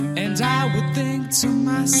And I would think to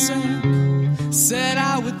myself, said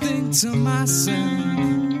I would think to myself,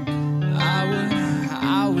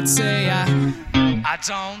 I would say I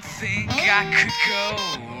don't think I could go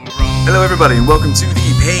wrong. Hello everybody and welcome to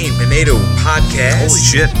the Pain Potato Podcast. Holy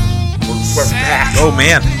shit. We're back. Oh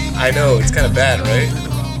man. I know, it's kind of bad, right?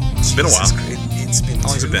 It's been a while. It's been How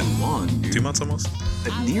long has it been? long, dude. 2 months almost?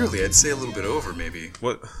 Nearly, I'd say a little bit over maybe.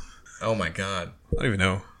 What? Oh my god. I don't even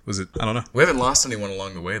know. Was it? I don't know. We haven't lost anyone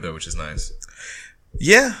along the way though, which is nice.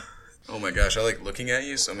 Yeah. Oh my gosh, I like looking at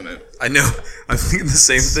you, so I'm gonna... I know. I'm thinking the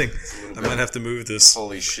same thing. I might have to move this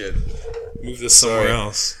Holy shit. somewhere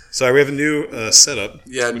else. Sorry, we have a new setup.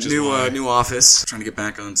 Yeah, which is new why office. Trying to get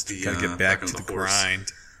back onto the... Gotta get back to onto the horse.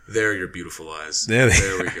 grind. There are your beautiful eyes. There we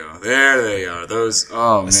go. There they are. Those...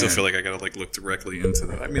 Oh, man. I still feel like I gotta look directly into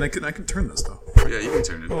the... I mean, I can turn this though. Yeah, you can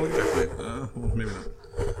turn it. Definitely. Well, maybe not.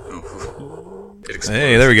 Oh. It explodes.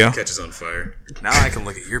 Hey, there we go. It catches on fire. Now I can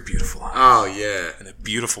look at your beautiful eyes. Oh, yeah. And the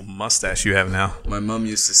beautiful mustache you have now. My mom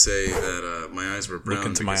used to say that my eyes were brown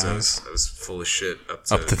into my because I was full of shit up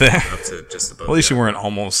to there. Up to just above. Well, at least the you weren't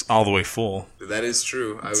almost all the way full. That is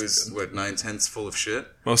true. I was, 9/10 full of shit?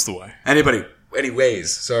 Most of the way.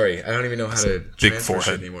 Anyways, sorry. I don't even know how to big transfer shit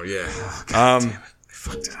forehead. anymore. Yeah. Oh, God damn it. I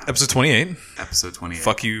fucked it up. Episode 28. Episode 28.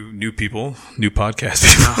 Fuck you, new people. New podcast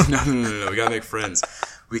people. No. We gotta make friends.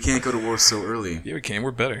 We can't go to war so early. Yeah, we can.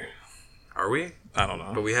 We're better. Are we? I don't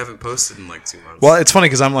know. But we haven't posted in 2 months. Well, it's funny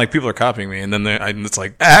because I'm like, people are copying me, and then it's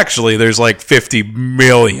like, actually, there's 50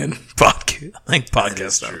 million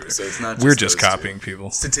podcasts out true. there. So it's not just We're just those copying two. people.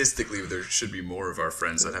 Statistically, there should be more of our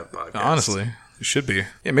friends that have podcasts. Honestly, it should be.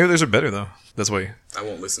 Yeah, maybe theirs are better, though. That's why I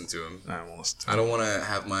won't listen to them. I won't listen to I don't want to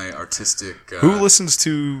have my artistic... Who listens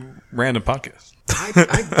to random podcasts?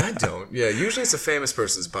 I don't. Yeah, usually it's a famous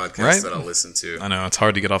person's podcast Right? that I'll listen to. I know, it's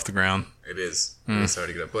hard to get off the ground. It is. It's hard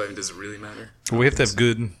to get up. But does it really matter? But we have to have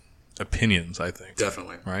good opinions, I think.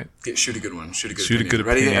 Definitely. Right? Shoot a good one. Shoot a good Shoot a opinion. good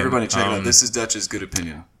Ready? opinion. Everybody check it out. This is Dutch's good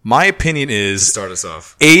opinion. My opinion is... Start us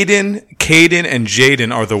off. Aiden, Caden, and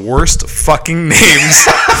Jaden are the worst fucking names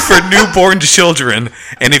for newborn children.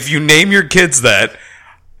 And if you name your kids that,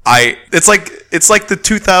 it's like the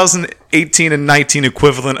 2018 and 19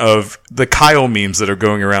 equivalent of the Kyle memes that are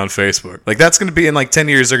going around Facebook. Like, that's going to be in 10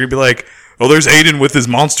 years. They're going to be like, oh, there's Aiden with his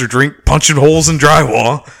monster drink punching holes in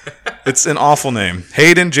drywall. It's an awful name.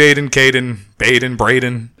 Hayden, Jaden, Caden, Baden,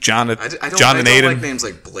 Braden, Jonathan, I John and don't Aiden. like names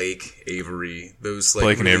like Blake, Avery. Those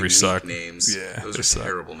Blake and really Avery weak suck. names. Yeah, those they are suck.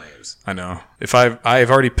 terrible names. I know. If I've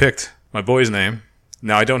already picked my boy's name.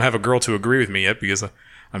 Now I don't have a girl to agree with me yet because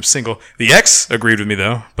I'm single. The ex agreed with me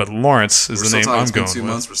though, but Lawrence is the name I'm going It's been 2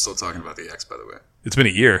 with. months. We're still talking about the ex, by the way. It's been a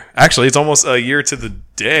year. Actually, it's almost a year to the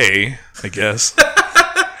day, I guess.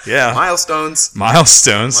 Yeah. Milestones.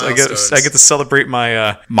 Milestones. I get to celebrate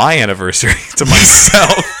my my anniversary to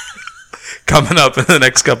myself coming up in the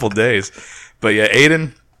next couple days. But yeah,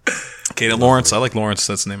 Aiden, Lawrence. I like Lawrence.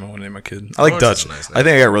 That's the name I want to name my kid. I like Lawrence is Dutch. a nice name. I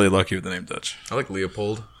think I got really lucky with the name Dutch. I like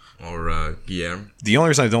Leopold or Guillermo. The only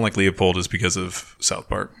reason I don't like Leopold is because of South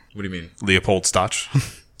Park. What do you mean? Leopold Stotch.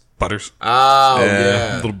 Butters. Oh,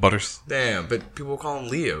 yeah. Little Butters. Damn, but people call him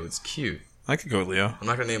Leo. It's cute. I could go with Leo. I'm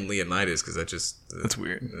not going to name Leonidas because That's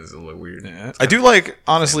weird. It's a little weird. Yeah. I do like,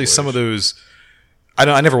 honestly, some of those.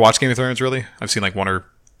 I never watched Game of Thrones, really. I've seen 1 or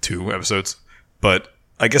 2 episodes. But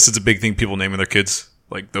I guess it's a big thing, people naming their kids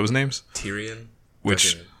those names. Tyrion?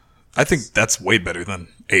 Which I think that's way better than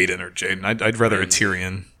Aiden or Jaden. I'd rather a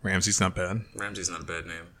Tyrion. Ramsay's not bad. Ramsay's not a bad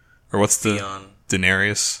name. Or what's the... Theon.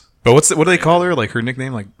 Daenerys. But what do they call her? Her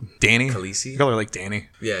nickname? Dany? Khaleesi? They call her Dany.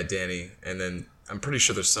 Yeah, Dany. And then I'm pretty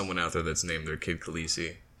sure there's someone out there that's named their kid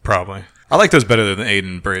Khaleesi. Probably. I like those better than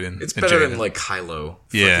Aiden, Braden. It's and better Jaden. than Kylo.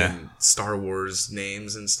 Yeah. Fucking Star Wars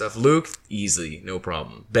names and stuff. Luke, easy, no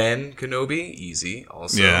problem. Ben Kenobi, easy.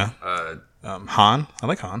 Also, Yeah. Han. I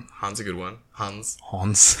like Han. Han's a good one. Hans.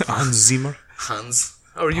 Hans Zimmer. Hans.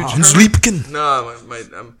 Oh, are you Hans German? Liebken. No,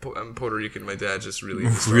 I'm Puerto Rican. My dad just really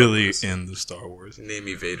into Star Really Wars. in the Star Wars. Name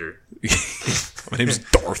me Vader. My name's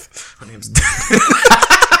Darth. My name's Darth.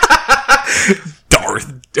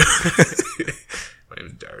 My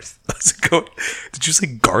name's Darth. Let's go. Did you say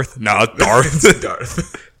Garth? No, Darth.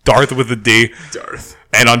 Darth. Darth with a D. Darth.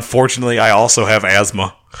 And unfortunately, I also have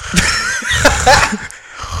asthma.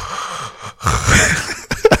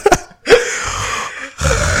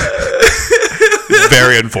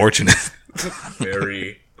 Very unfortunate.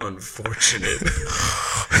 Very unfortunate.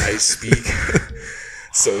 I speak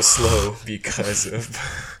so slow because of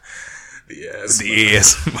the asthma. The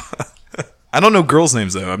asthma. I don't know girls'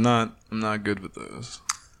 names though. I'm not good with those.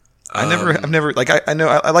 I've never like I know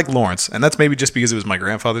I like Lawrence, and that's maybe just because it was my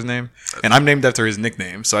grandfather's name, and I'm named after his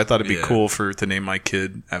nickname, so I thought it'd be cool to name my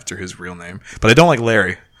kid after his real name. But I don't like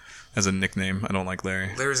Larry as a nickname. I don't like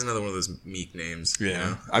Larry. Larry's another one of those meek names. Yeah, you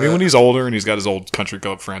know? I mean when he's older and he's got his old country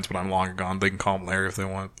club friends, but I'm long gone, they can call him Larry if they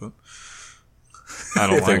want. But I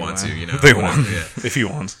don't if like they want Larry. to, you know. If they whatever, want, yeah. if he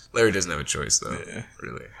wants. Larry doesn't have a choice though. Yeah.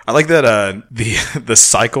 Really. I like that the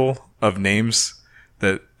cycle of names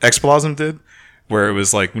that Explosion did, where it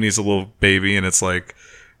was like when he's a little baby and it's like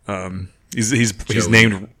he's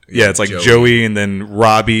named it's like Joey and then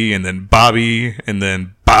Robbie and then Bobby and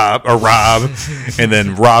then Bob or Rob and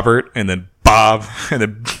then Robert and then Bob and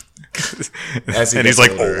then and he's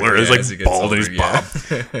like older. He's like bald and he's Bob.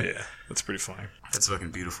 Yeah, that's pretty funny. That's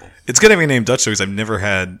fucking beautiful. It's good having named Dutch though, because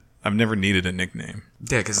I've never needed a nickname.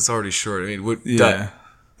 Yeah, because it's already short. I mean, yeah.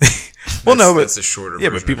 Well, no, but that's a shorter. Yeah,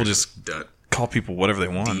 but version people of just Dut. call people whatever they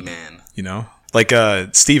want. D-man. You know, like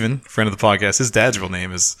Steven, friend of the podcast. His dad's real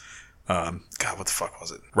name is God. What the fuck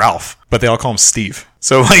was it? Ralph. But they all call him Steve.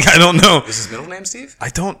 So like, I don't know. Is his middle name Steve? I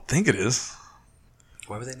don't think it is.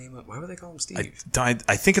 Why would they name it? Why would they call him Steve? I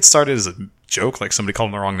think it started as a joke, like somebody called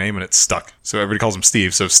him the wrong name and it stuck. So everybody calls him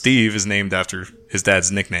Steve. So Steve is named after his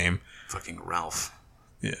dad's nickname. Fucking Ralph.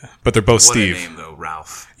 Yeah, but they're both What Steve. a name though,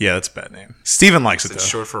 Ralph. Yeah, that's a bad name. Steven likes it It's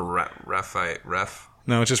though. short for Ref.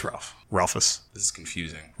 No, it's just Ralph. Ralphus. This is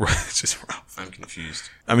confusing. It's just Ralph. I'm confused.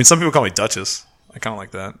 I mean, some people call me Duchess. I kind of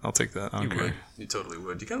like that. I'll take that. I You don't care. would. You totally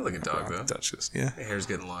would. You kind of look a dog though. Duchess. Yeah. Your hair's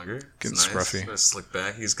getting longer. Getting It's nice. scruffy. He's got a slick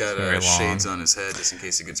back. He's got very long. shades on his head just in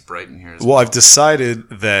case it gets bright in here. Well, I've decided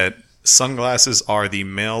that sunglasses are the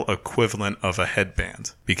male equivalent of a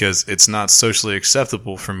headband because it's not socially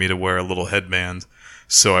acceptable for me to wear a little headband.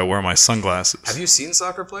 So I wear my sunglasses. Have you seen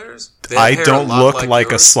soccer players? They have I hair don't a lot look like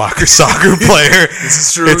a yours. soccer player. This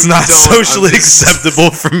is true. It's not You don't. socially I'm just-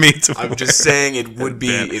 acceptable for me to wear. I'm just saying it would be.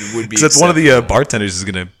 It would be. Because one of the acceptable. bartenders is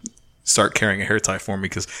going to start carrying a hair tie for me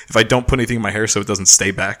because if I don't put anything in my hair so it doesn't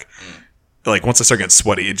stay back, like once I start getting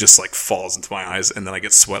sweaty, it just like falls into my eyes and then I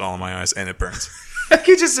get sweat all in my eyes and it burns. I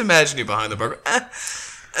can just imagine you behind the bar,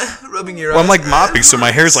 rubbing your eyes. Well, I'm like mopping, so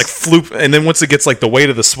my hair's like floop, and then once it gets like the weight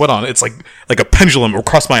of the sweat on it, it's like a pendulum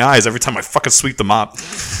across my eyes every time I fucking sweep the mop.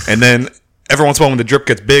 And then every once in a while when the drip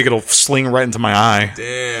gets big, it'll sling right into my eye.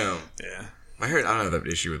 Damn. Yeah. My hair, I don't have that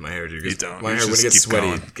issue with my hair, dude. 'cause You don't. My You hair, when it just gets keep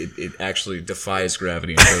sweaty, it actually defies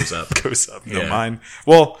gravity and goes up. Goes up. No, Yeah. mine.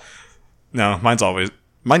 Well, no,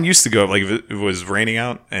 mine used to go up, like if it was raining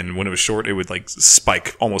out and when it was short, it would like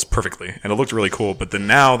spike almost perfectly and it looked really cool. But then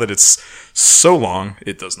now that it's so long,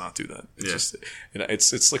 it does not do that. It's just, it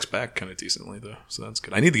slicks back kind of decently though. So that's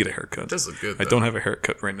good. I need to get a haircut. It does look good, I though. don't have a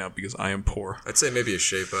haircut right now because I am poor. I'd say maybe a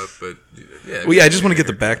shape up, but yeah. Well, yeah, I just want to get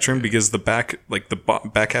the back trim because the back, like the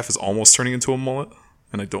back half is almost turning into a mullet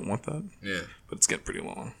and I don't want that. Yeah. But it's getting pretty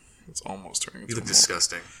long. It's almost turning into You a look mullet.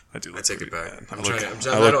 disgusting. I do. I Look take it pretty back. bad. I'm I trying look, to.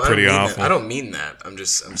 I look don't pretty mean awful. that. I don't mean that. I'm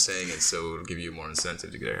saying it so it'll give you more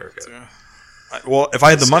incentive to get a haircut. Well, if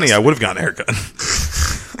I had the money, I would have gotten a haircut.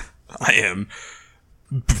 I am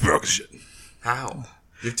broke as shit. How?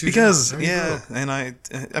 You have two Because, jobs. How are you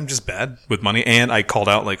broke? and I'm just bad with money. And I called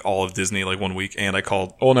out like all of Disney like 1 week. And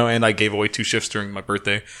I gave away 2 shifts during my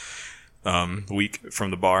birthday week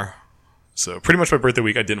from the bar. So pretty much my birthday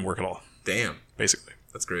week, I didn't work at all, Damn. basically.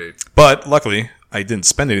 That's great. But luckily, I didn't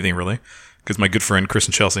spend anything really because my good friend Chris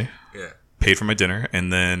and Chelsea Yeah. paid for my dinner,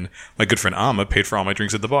 and then my good friend Amma paid for all my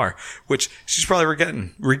drinks at the bar, which she's probably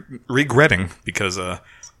regretting because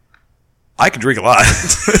I can drink a lot.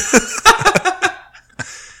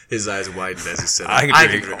 His eyes widened as he said, I "I can can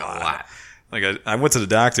drink drink a a lot." Like I went to the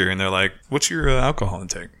doctor, and they're like, "What's your alcohol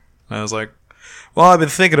intake?" And I was like, "Well, I've been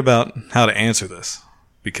thinking about how to answer this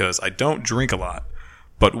because I don't drink a lot,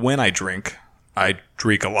 but when I drink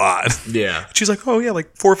a lot." Yeah. She's like, "Oh yeah,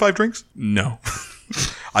 like 4 or 5 drinks?" No.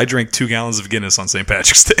 I drank 2 gallons of Guinness on St.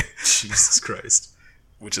 Patrick's Day, Jesus Christ.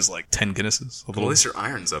 which is like 10 Guinnesses. A Well, little, at least your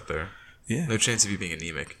iron's up there. yeah, No chance of you being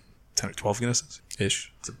anemic. 10 or 12 Guinnesses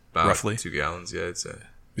ish. It's about Roughly. 2 gallons. Yeah, it's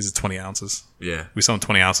Is it 20 ounces? yeah. We sell them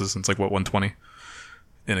 20 ounces, and it's like what 120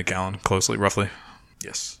 in a gallon, closely, roughly.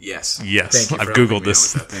 Yes. Yes. Yes. Thank you I've for helping Googled me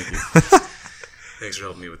this. out with that. Thank you. Thanks for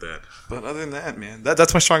helping me with that. But other than that, man,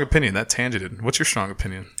 that's my strong opinion. That tangented. What's your strong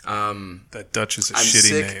opinion? That Dutch is a I'm shitty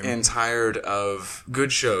sick name. and tired of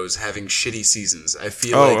good shows having shitty seasons. I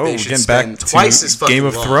feel oh, like they should getting back spend twice as to fucking Game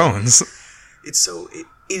of long. Thrones. It's so it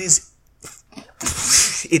is.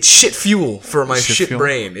 It's shit fuel for my shit fuel?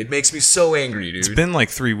 brain. It makes me so angry, dude. It's been like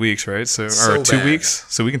 3 weeks, right? So or 2 bad. weeks,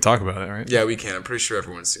 so we can talk about it, right? Yeah, we can. I'm pretty sure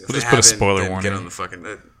everyone's seen it. If We'll they just put a haven't, spoiler then warning. Get on the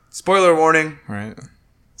fucking spoiler warning. Right.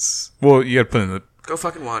 Well, you got to put in the Go Go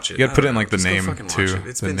fucking watch it. You gotta put it in like the Just go name fucking watch too. it.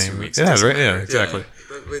 It's the been name. 2 weeks. It has, right? Yeah, matter. exactly.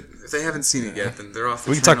 But if they haven't seen it yet, then they're off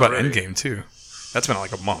the We can talk train about already. Endgame too. That's been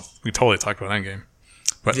like a month. We totally talked about Endgame.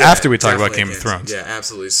 But Yeah, after we talk about definitely Game of Thrones. Yeah,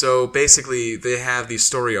 absolutely. So basically, they have these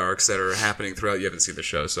story arcs that are happening throughout. You haven't seen the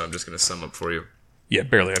show, so I'm just going to sum up for you. Yeah,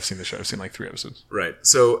 barely. I've seen the show. I've seen like 3 episodes. Right.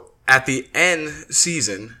 So at the end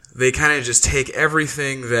season, they kind of just take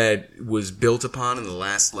everything that was built upon in the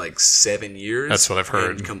last like 7 years. That's what I've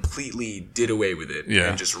heard. And completely did away with it. Yeah.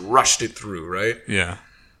 And just rushed it through, right? Yeah.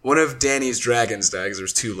 One of Danny's dragons died because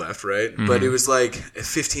there's 2 left, right? Mm-hmm. But it was like a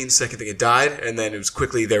 15-second thing. It died, and then it was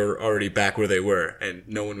quickly they were already back where they were, and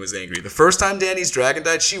no one was angry. The first time Danny's dragon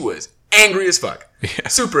died, she was angry as fuck,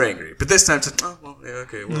 super angry. But this time, it's like, oh well, yeah,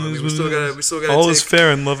 okay. Well, I mean, we still gotta All take is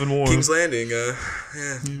fair in love and war. King's Landing. Yeah.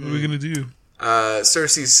 What are we gonna do?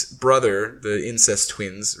 Cersei's brother, the incest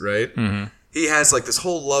twins, right? Mm-hmm. He has like this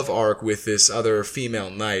whole love arc with this other female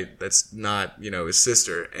knight that's not, his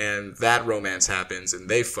sister, and that romance happens, and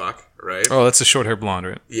they fuck, right? Oh, that's a short hair blonde,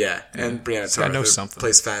 right? Yeah, and Brianna I know Tarth something.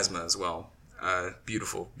 plays Phasma as well.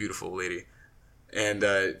 Beautiful, beautiful lady. And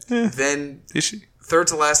then Is she? third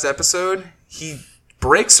to last episode, he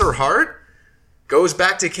breaks her heart, goes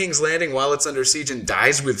back to King's Landing while it's under siege, and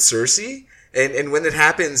dies with Cersei. And when it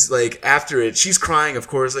happens, like, after it, she's crying, of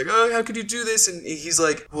course, like, oh, how could you do this? And he's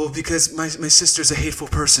like, well, because my sister's a hateful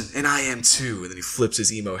person, and I am too. And then he flips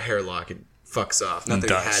his emo hairlock and fucks off. Not And that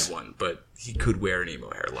dies. he had one, but he could wear an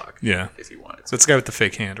emo hairlock. Yeah. If he wanted to. That's the guy with the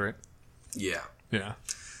fake hand, right? Yeah. Yeah.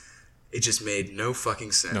 It just made no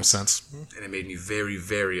fucking sense. No sense. And it made me very,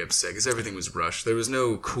 very upset, because everything was rushed. There was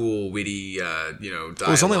no cool, witty, dialogue. It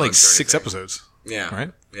was only like 6 episodes. Yeah.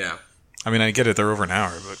 Right? Yeah. I mean, I get it. They're over an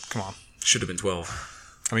hour, but come on. Should have been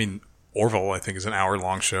 12. I mean, Orville, I think, is an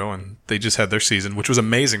hour-long show, and they just had their season, which was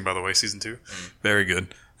amazing, by the way, season 2. Very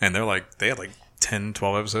good. And they had like 10,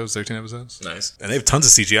 12 episodes, 13 episodes. Nice. And they have tons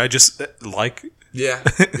of CGI, just like... Yeah,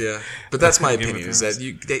 yeah. But that's my Game of opinion, is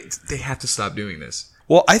that they have to stop doing this.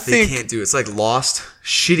 Well, I They think can't do it. It's like Lost,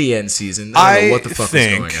 shitty end season. I don't know what the fuck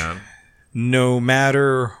is going on. no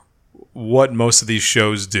matter what most of these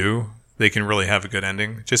shows do, they can really have a good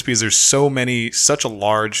ending. Just because there's such a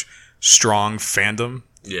large, strong fandom,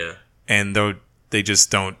 Yeah. and though they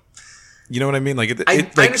just don't, you know what I mean? Like, I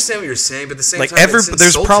understand what you're saying, but at the same like time, it's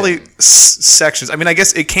there's probably insulting. sections. I mean, I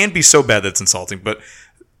guess it can be so bad that it's insulting, but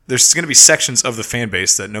there's going to be sections of the fan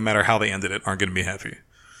base that no matter how they ended it aren't going to be happy.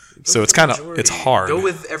 So it's kind of, it's hard. Go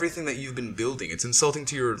with everything that you've been building. It's insulting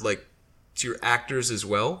to your actors as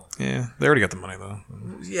well. Yeah, they already got the money though.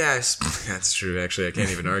 Yes, that's true. Actually, I can't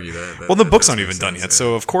even argue that. Well, the That books does aren't make even done sense, yet, yeah.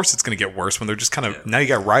 so of course it's going to get worse when they're just kind of now you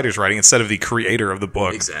got writers writing instead of the creator of the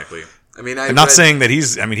book. Exactly. I mean, I'm not saying that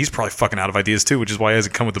he's probably fucking out of ideas too, which is why he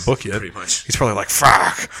hasn't come with the book yet. Pretty much. He's probably like,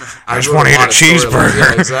 fuck, I just wrote want to eat lot a of storylines. cheeseburger.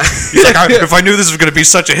 Yeah, exactly. He's like, if I knew this was going to be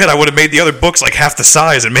such a hit, I would have made the other books like half the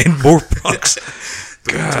size and made more books.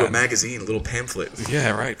 Put it into a magazine, a little pamphlet. Yeah,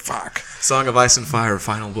 right, fuck. Song of Ice and Fire,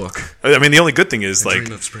 final book. I mean, the only good thing is, like,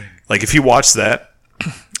 Dream of Spring. like if he watched that,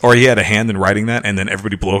 or he had a hand in writing that, and then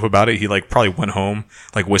everybody blew up about it, he like probably went home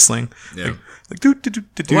like whistling, Yeah. like do do do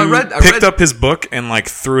do. Well, I picked read- up his book and like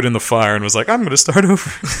threw it in the fire and was like, I'm going to start over.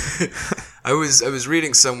 I was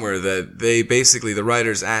reading somewhere that they basically, the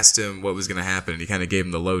writers asked him what was going to happen, and he kind of gave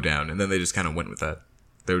them the lowdown, and then they just kind of went with that.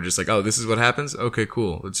 They were just like, oh, this is what happens? Okay,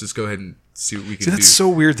 cool. Let's just go ahead and see what we can See, do. that's so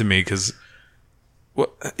weird to me because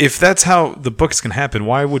if that's how the books can happen,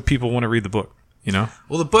 why would people want to read the book? You know?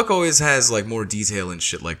 Well, the book always has like more detail and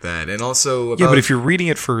shit like that. And also about, Yeah, but if you're reading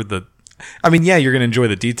it for the... I mean, yeah, you're going to enjoy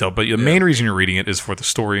the detail, but the main reason you're reading it is for the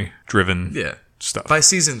story-driven yeah. stuff. By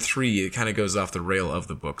season 3, it kind of goes off the rail of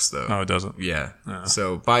the books, though. Oh, it doesn't? Yeah.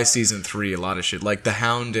 So by season 3, a lot of shit, like the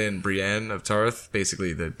Hound and Brienne of Tarth,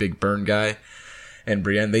 basically the big burn guy, and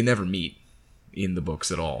Brienne, they never meet in the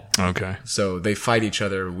books at all. Okay. So they fight each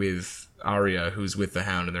other with Arya, who's with the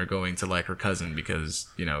Hound, and they're going to like her cousin because,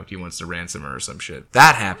 he wants to ransom her or some shit.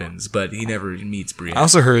 That happens, but he never meets Brienne. I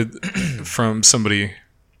also heard from somebody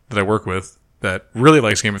that I work with that really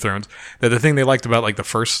likes Game of Thrones that the thing they liked about like the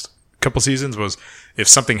first couple seasons was if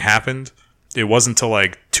something happened, it wasn't until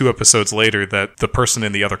like 2 episodes later that the person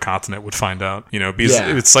in the other continent would find out, because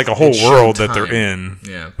Yeah. it's like a whole It showed world that they're time. in.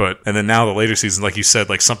 Yeah. And then now the later seasons, like you said,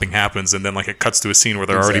 like something happens and then like it cuts to a scene where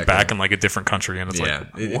they're already Exactly. back in like a different country and it's Yeah,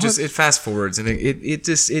 like, it what? just fast forwards and it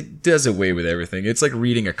does away with everything. It's like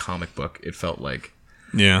reading a comic book. It felt like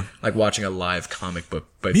Yeah. watching a live comic book.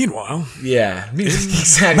 But Meanwhile, yeah,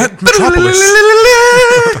 exactly. Metropolis.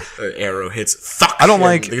 Arrow hits. Fuck. I don't and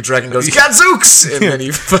like- the dragon goes Gadzooks, and then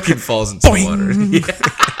he fucking falls into the Boing. water.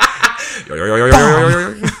 Yeah.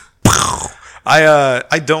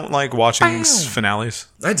 I don't like watching finales,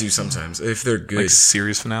 I do sometimes if they're good. like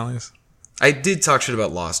series finales. I did talk shit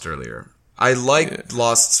about Lost earlier. I liked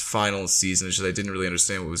Lost's final season, it's just I didn't really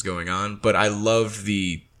understand what was going on, but I loved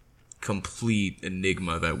the complete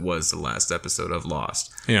enigma that was the last episode of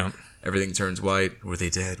Lost. Yeah. Everything turns white. Were they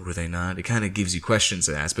dead? Were they not? It kind of gives you questions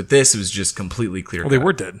to ask, but this was just completely clear. Well, they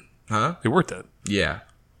were dead. Huh? They were dead Yeah.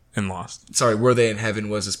 and lost. Sorry, were they in heaven?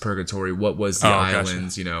 Was this purgatory? What was the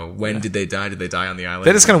islands? Gotcha. You know, when did they die? Did they die on the island?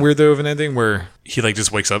 That is kind of weird though of an ending where he like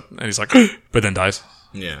just wakes up and he's like, but then dies.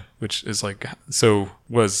 Yeah. Which is like, so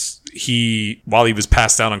was he, while he was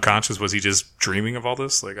passed out unconscious, was he just dreaming of all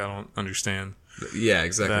this? Like, I don't understand. Yeah,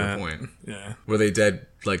 exactly that. the point. Yeah. Were they dead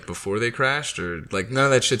like before they crashed, or like none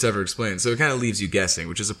of that shit's ever explained? So it kind of leaves you guessing,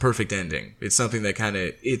 which is a perfect ending. It's something that kind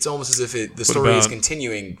of, it's almost as if the story is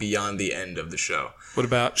continuing beyond the end of the show. What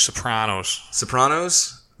about Sopranos?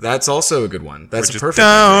 Sopranos? That's also a good one. That's a Just perfect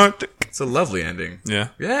ending. don't. It's a lovely ending. Yeah.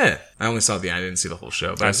 Yeah. I only saw the end. I didn't see the whole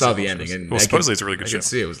show, but I saw the ending. And Well, supposedly it's a really good I show. could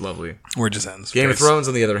see it was lovely. Where it just ends. Game of Thrones,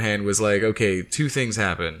 on the other hand, was like, okay, two things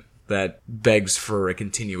happen that begs for a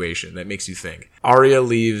continuation, that makes you think. Arya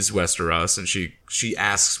leaves Westeros, and she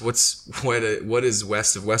asks, what is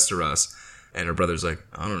west of Westeros? And her brother's like,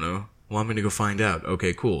 I don't know. Well, I'm going to go find out.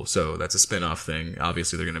 Okay, cool. So that's a spin-off thing.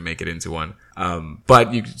 Obviously, they're going to make it into one.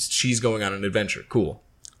 But she's going on an adventure. Cool.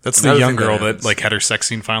 That's the Another young thing that girl that happens. like had her sex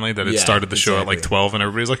scene finally, that it Yeah, started the show at like exactly. 12 and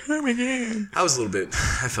everybody's like, oh my god. I was a little bit,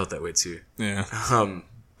 I felt that way too. Yeah.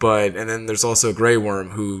 But, and then there's also Grey Worm,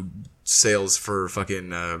 who sails for fucking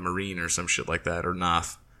Marine or some shit like that, or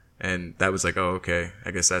Noth. And that was like, oh, okay. I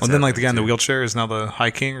guess that's And then like the guy in the happening, wheelchair is now the High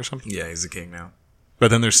King or something. too. Yeah, he's the king now. But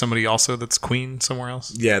then there's somebody also that's queen somewhere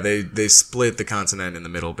else. Yeah, they split the continent in the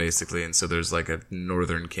middle, basically, and so there's like a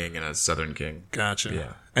northern king and a southern king. Gotcha.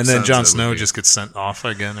 Yeah. And then Sounds Jon like Snow would be- just gets sent off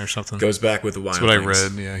again or something. Goes back with the wild That's what I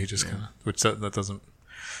things. read. Yeah, he just kind of, which that doesn't,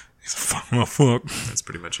 he's a fuck. That's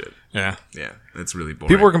pretty much it. Yeah. Yeah, it's really boring.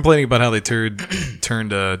 People were complaining about how they turned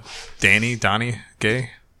Donnie gay.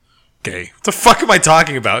 Gay. What the fuck am I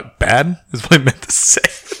talking about? Bad is what I meant to say.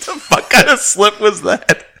 What the fuck kind of slip was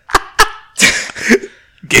that?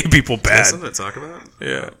 Gay people Is that bad. something to talk about?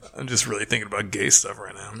 Yeah, I'm just really thinking about gay stuff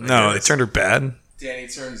right now. No, they turned her bad? Danny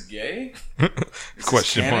turns gay?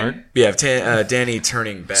 Question mark. Yeah, Danny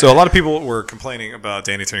turning bad. So a lot of people were complaining about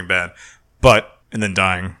Danny turning bad, and then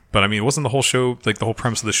dying. But I mean, it wasn't the whole show, like the whole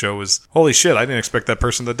premise of the show was, holy shit, I didn't expect that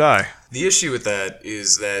person to die. The issue with that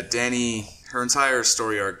is that Danny, her entire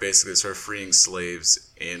story arc basically is her freeing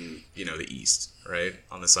slaves in, the East, right?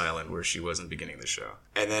 On this island where she was in the beginning of the show.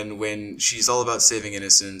 And then when she's all about saving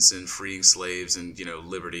innocents and freeing slaves and,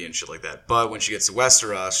 liberty and shit like that. But when she gets to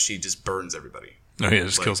Westeros, she just burns everybody. No, yeah,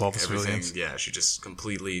 just Like, kills all the everything. civilians. Yeah, she just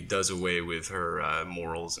completely does away with her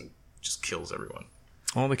morals and just kills everyone.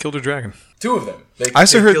 Oh, they killed her dragon. Two of them. They I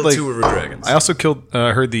also heard killed like two of her dragons. I also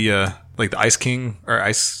heard the the Ice King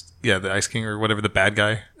the Ice King or whatever, the bad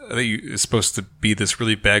guy that is supposed to be this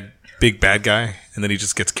really big bad guy, and then he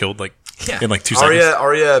just gets killed in like 2 seconds.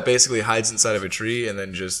 Arya basically hides inside of a tree and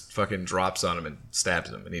then just fucking drops on him and stabs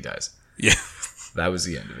him and he dies. Yeah. That was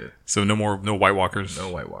the end of it. So no White Walkers. No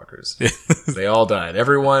White Walkers. They all died.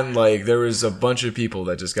 Everyone, there was a bunch of people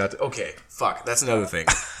that just got okay, fuck, that's another thing.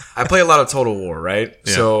 I play a lot of Total War, right?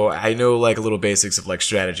 Yeah. So I know a little basics of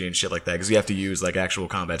strategy and shit like that because you have to use actual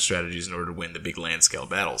combat strategies in order to win the big land scale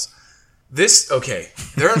battles.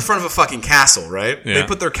 They're in front of a fucking castle, right? Yeah. They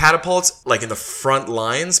put their catapults in the front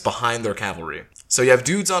lines behind their cavalry. So you have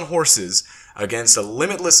dudes on horses against a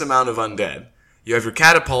limitless amount of undead. You have your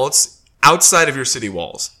catapults outside of your city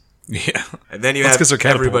walls. Yeah. And then you That's have because they're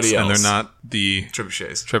catapults everybody else. and they're not the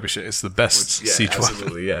Trebuchets. trebuchets, the best Yeah, siege weapon.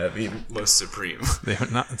 absolutely. Yeah, the most supreme. They're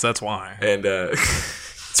not. That's why. And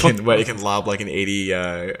it can lob an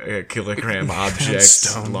 80 kilogram object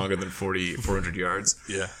Stone. longer than 400 yards.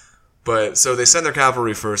 Yeah. But so they send their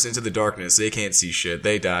cavalry first into the darkness. They can't see shit.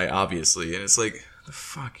 They die, obviously. And it's what the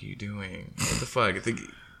fuck are you doing? What the fuck?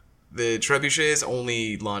 The trebuchets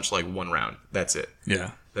only launch one round. That's it.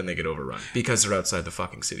 Yeah. Then they get overrun because they're outside the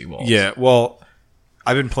fucking city walls. Yeah. Well,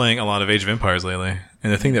 I've been playing a lot of Age of Empires lately,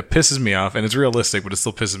 and the thing that pisses me off, and it's realistic, but it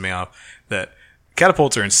still pisses me off, that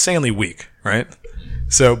catapults are insanely weak, right?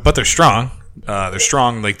 So, but they're strong. They're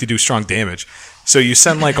strong, they do strong damage. So you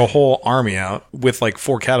send a whole army out with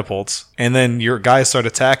 4 catapults, and then your guys start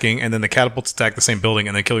attacking, and then the catapults attack the same building,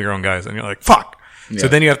 and they kill your own guys, and you're like, fuck. Yeah. So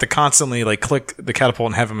then you have to constantly click the catapult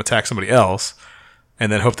and have him attack somebody else,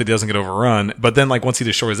 and then hope that he doesn't get overrun. But then once he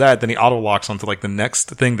destroys that, then he auto locks onto the next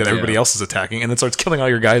thing that everybody else is attacking, and then starts killing all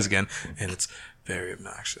your guys again. And it's Very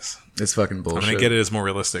obnoxious. It's fucking bullshit. I'm gonna get it as more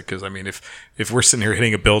realistic because I mean, if we're sitting here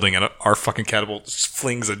hitting a building and our fucking catapult just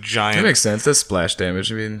flings a That giant makes sense. That's splash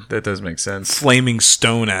damage. I mean, that does make sense. flaming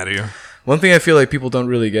stone at you, One thing I feel like people don't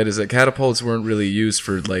really get is that catapults weren't really used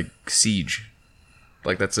for like siege.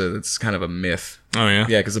 Like that's kind of a myth. oh yeah,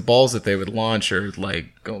 Yeah, because the balls that they would launch are like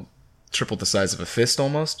triple the size of a fist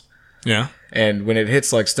almost. yeah. And when it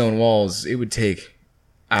hits like stone walls, it would take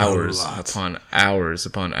hours lot. upon hours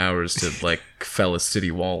upon hours to like fell a city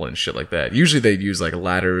wall and shit like that. Usually they'd use like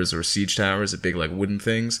ladders or siege towers, the big like wooden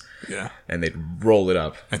things, Yeah, and they'd roll it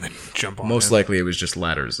up. and then jump on. Most it. likely it was just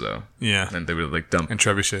ladders though. yeah, And they would like dump and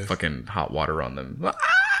trebuchet. fucking hot water on them.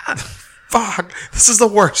 Fuck, this is the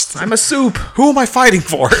worst. I'm a soup. Who am I fighting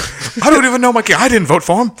for? I don't even know my king. I didn't vote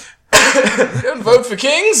for him. Don't vote for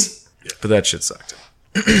kings. But that shit sucked.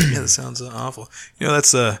 Yeah, that sounds awful. You know,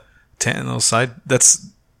 that's little side. That's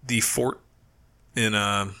the fort in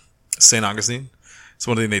St. Augustine. So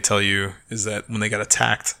one thing they tell you is that when they got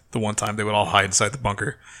attacked the one time, they would all hide inside the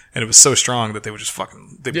bunker, and it was so strong that they would just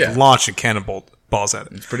they'd Yeah. be launching cannonball balls at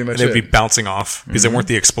it. It's pretty much and they'd it. be bouncing off because they weren't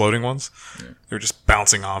the exploding ones. Yeah. They were just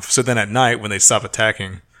bouncing off. So then at night, when they stopped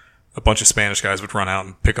attacking, a bunch of Spanish guys would run out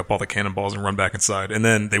and pick up all the cannonballs and run back inside, and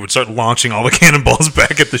then they would start launching all the cannonballs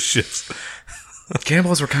back at the ships.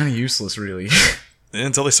 Cannonballs were kind of useless, really.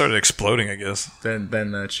 Until they started exploding, I guess. then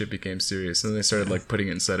that shit became serious. And then they started like putting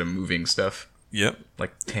it inside of moving stuff, Yep.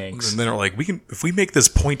 like tanks. And then they're like, if we make this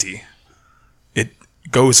pointy, it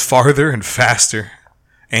goes farther and faster,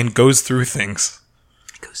 and goes through things.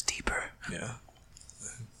 It goes deeper. Yeah.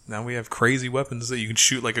 Now we have crazy weapons that you can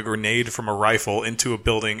shoot like a grenade from a rifle into a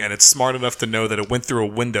building, and it's smart enough to know that it went through a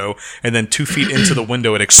window, and then 2 feet into the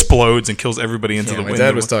window, it explodes and kills everybody into the My window.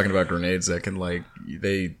 dad was talking about grenades that can like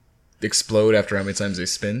they explode after how many times they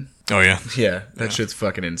spin. Oh yeah. Yeah, that shit's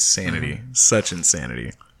fucking insanity. Such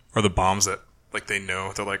insanity. Or the bombs that like they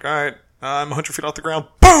know they're like, all right, I'm 100 feet off the ground,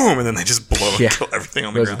 boom, and then they just blow Yeah. and kill everything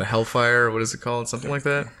on the Those are ground. the Hellfire. What is it called? Something like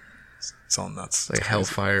that. It's all nuts. Like It's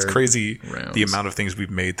Hellfire. It's crazy rounds. the amount of things we've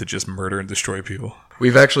made to just murder and destroy people.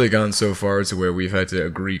 We've actually gone so far to where we've had to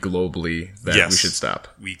agree globally that Yes. we should stop.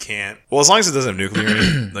 We can't. Well, as long as it doesn't have nuclear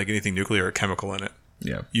in it, like anything nuclear or chemical in it,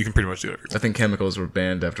 Yeah, you can pretty much do it. I think chemicals were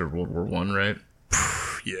banned after World War One, right?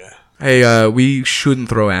 Yeah. Hey, we shouldn't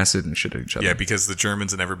throw acid and shit at each other. Yeah, because the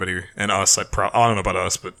Germans and everybody, and us, I don't know about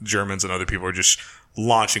us, but Germans and other people are just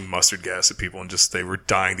launching mustard gas at people, and just they were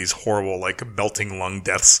dying these horrible, like, melting lung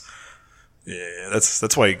deaths. Yeah,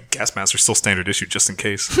 that's why gas masks are still standard issue, just in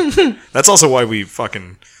case. That's also why we fucking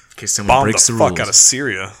In case someone bombed breaks the the fuck rules. out of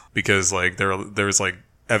Syria, because like there was like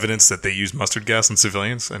evidence that they used mustard gas on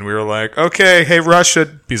civilians, and we were like, okay, hey Russia,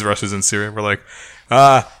 because Russia's in Syria, we're like,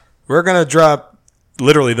 we're gonna drop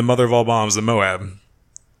literally the mother of all bombs, the Moab.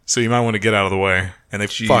 So you might want to get out of the way. And they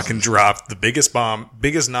fucking dropped the biggest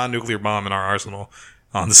non-nuclear bomb in our arsenal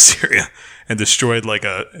on Syria, and destroyed like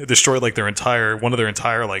their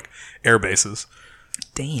entire like air bases.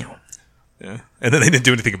 Damn. Yeah, and then they didn't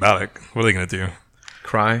do anything about it. What are they gonna do?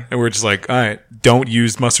 Cry. And we're just like, all right, don't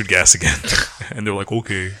use mustard gas again. And they're like,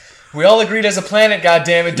 okay. We all agreed as a planet,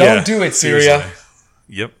 goddammit. Don't Yeah, do it, seriously. Syria.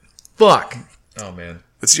 Yep. Fuck. Oh, man.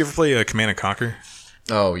 Did you ever play Command and Conquer?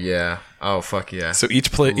 Oh, yeah. Oh, fuck yeah. So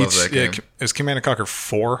each Love that game. it was Command and Conquer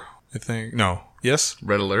 4, I think. No. Yes?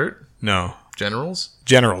 Red Alert? No. Generals?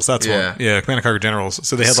 Generals, that's Yeah. one. Yeah, Command and Conquer Generals.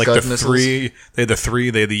 So they had like Scud the missiles? three. They had the three.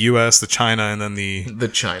 They had the U.S., the China, and then the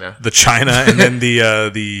China. China, and then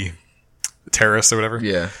the terrorists or whatever.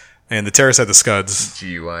 Yeah. And the terrorists had the Scuds.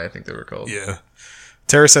 GUI, I think they were called. Yeah.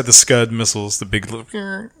 Terrorists had the Scud missiles, the big little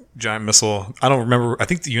giant missile. I don't remember. I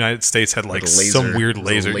think the United States had like Like a laser. some weird It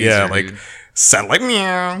was a laser. laser, Yeah, like dude. satellite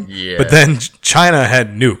meow. Yeah. But then China had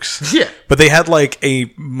nukes. Yeah. But they had like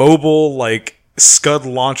a mobile like Scud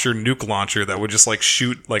launcher, nuke launcher that would just like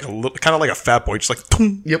shoot like a little, kind of like a Fat Boy, just like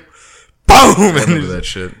boom, Yep. boom. I remember And that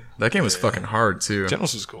shit. That game was fucking hard, too.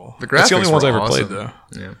 Generals was cool. The That's the graphics only ones I were ever played awesome.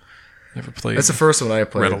 though. Yeah. Never played. That's the first one I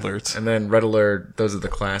played. Red Alert. And then Red Alert, those are the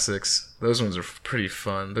classics. Those ones are pretty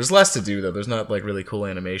fun. There's less to do, though. There's not, like, really cool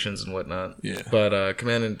animations and whatnot. Yeah. But,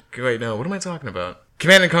 Command and... Wait, no. What am I talking about?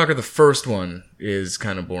 Command and Conquer, the first one, is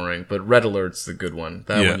kind of boring. But Red Alert's the good one.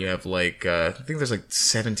 That Yeah. one you have, like... I think there's, like,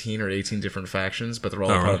 17 or 18 different factions. But they're all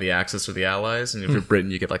part right. of the Axis or the Allies. And if you're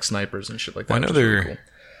Britain, you get, like, snipers and shit like that. I know which is really there. cool.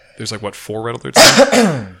 There's like what 4 Red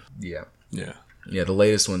Alerts. Yeah. Yeah. Yeah, the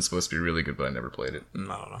latest one's supposed to be really good, but I never played it. I don't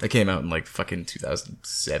know. It came out in, like, fucking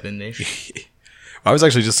 2007-ish. I was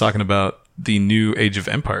actually just talking about the new Age of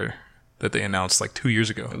Empire that they announced like 2 years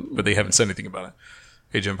ago, but they haven't said anything about it.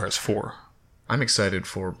 Age of Empires 4. I'm excited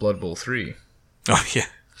for Blood Bowl 3. Oh yeah,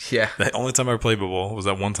 Yeah. the only time I ever played Blood Bowl was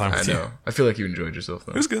that one time I with you. know. I feel like you enjoyed yourself,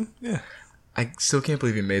 though. It was good. Yeah, I still can't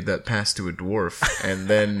believe he made that pass to a dwarf, and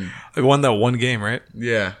then I won that one game, right?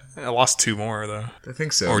 yeah, I lost 2 more though, I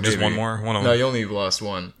think so. or just maybe. one more. One of No, them. you only lost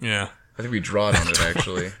one. Yeah. I think we drawed on it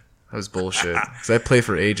actually. That was bullshit. Because I play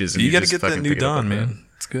for ages. And You got to just get that fucking new pick it up Dawn, like that. man.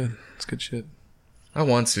 It's good. It's good shit. I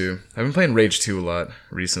want to. I've been playing Rage 2 a lot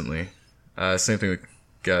recently. Same thing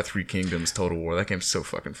with Three Kingdoms Total War. That game's so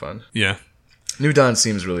fucking fun. Yeah. New Dawn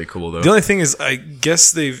seems really cool though. The only thing is, I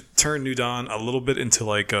guess they've turned New Dawn a little bit into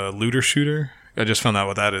like a looter shooter. I just found out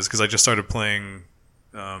what that is because I just started playing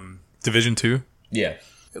Division 2. Yeah.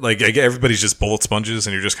 Like everybody's just bullet sponges,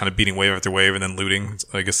 and you're just kind of beating wave after wave and then looting.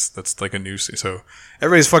 I guess that's like a new. So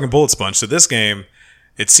everybody's fucking bullet sponge. So this game,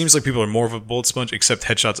 it seems like people are more of a bullet sponge, except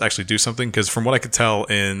headshots actually do something. Because from what I could tell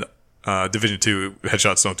in Division 2,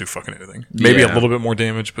 headshots don't do fucking anything. Maybe Yeah. a little bit more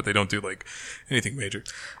damage, but they don't do like anything major.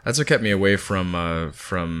 That's what kept me away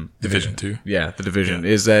from Division 2. Yeah, the Division Yeah.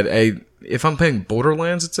 is that if I'm playing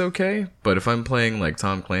Borderlands, it's okay. But if I'm playing like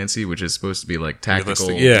Tom Clancy, which is supposed to be like tactical,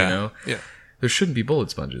 Realistic. you Yeah. know, Yeah. there shouldn't be bullet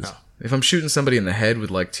sponges. If I'm shooting somebody in the head with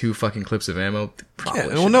like 2 fucking clips of ammo, they probably Yeah,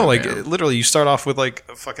 well, should no, have like ammo. literally, you start off with like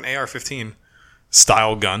a fucking AR-15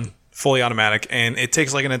 style gun, fully automatic, and it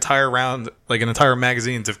takes like an entire round, like an entire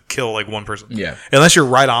magazine to kill like one person. Yeah. Unless you're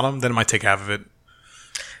right on them, then it might take half of it.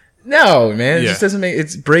 No, man, it Yeah. just doesn't make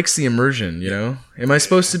it breaks the immersion, you know? Am I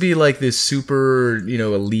supposed to be like this super,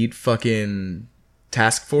 elite fucking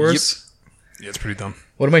task force? Yeah, it's pretty dumb.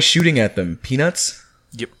 What am I shooting at them? Peanuts?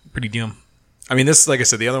 Yep, pretty dumb. I mean, this, like I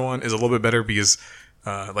said, the other one is a little bit better because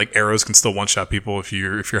like arrows can still one-shot people if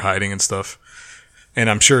you're hiding and stuff. And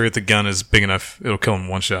I'm sure if the gun is big enough, it'll kill them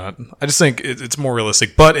one shot. I just think it's more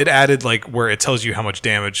realistic. But it added like where it tells you how much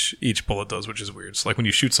damage each bullet does, which is weird. So like when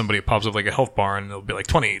you shoot somebody, it pops up like a health bar and it'll be like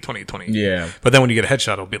 20, 20, 20. Yeah. But then when you get a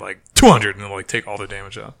headshot, it'll be like 200 and it'll like take all their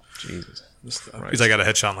damage out. Jesus. Because I got a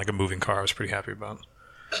headshot on like a moving car, I was pretty happy about.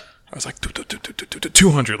 I was like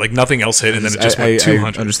 200, like nothing else hit, and then it just went I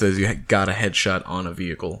 200 understood you got a headshot on a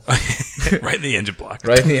vehicle. right in the engine block.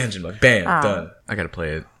 Right in the engine. Like, bam, done. I gotta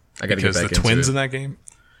play it. I gotta Because get back the into twins it. in that game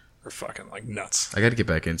are fucking like nuts. I gotta get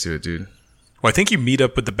back into it, dude. Well, I think you meet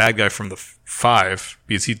up with the bad guy from the 5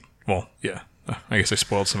 because he. Well, yeah. I guess I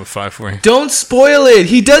spoiled some of 5 for you. Don't spoil it!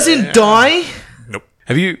 He doesn't die! Nope.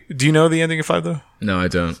 Do you know the ending of 5 though? No, I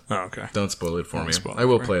don't. Oh, okay. Don't spoil it for me. spoil it I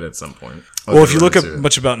will for play it at some point. Well, if you look up into it.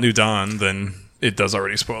 much about New Dawn, then it does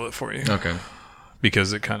already spoil it for you Okay.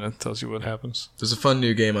 because it kind of tells you what happens. There's a fun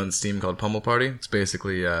new game on Steam called Pummel Party. It's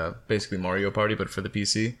basically Mario Party, but for the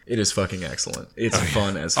PC. It is fucking excellent. It's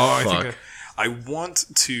fun as Oh, fuck. I want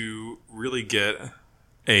to really get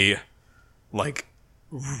a like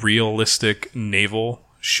realistic naval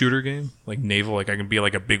shooter game, like naval. Like I can be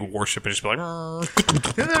like a big warship and just be like.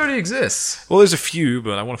 That already exists. Well, there's a few,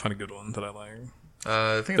 but I want to find a good one that I like.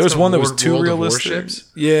 I think it's There was called one that was World too of Realistic.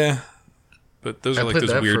 Warships. Yeah, but those I are like played those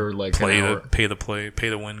that weird for, like, an hour. pay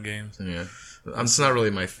to win games. Yeah. It's not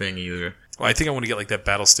really my thing either. Well, I think I want to get like that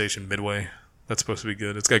Battle Station Midway. That's supposed to be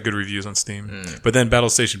good. It's got good reviews on Steam. Hmm. But then Battle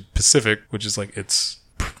Station Pacific, which is like its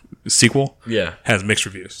sequel, Yeah. has mixed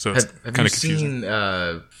reviews. So it's Have kind you of confusing.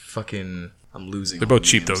 seen fucking... I'm losing. They're both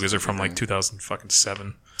cheap though because they're from like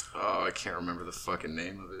 2007. Oh, I can't remember the fucking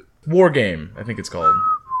name of it. War Game, I think it's called.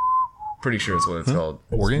 Pretty sure it's what it's called.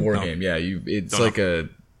 War Game? War No. Game, yeah. It's Don't like a...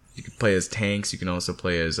 You can play as tanks. You can also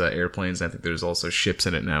play as airplanes. I think there's also ships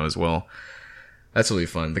in it now as well. That's really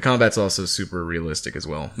fun. The combat's also super realistic as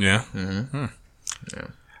well. Yeah. Yeah.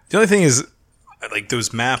 The only thing is, like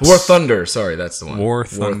those maps. War Thunder. Sorry, that's the one. War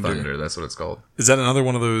Thunder. That's what it's called. Is that another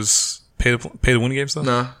one of those pay to win games though?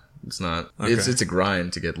 No, it's not. Okay. It's a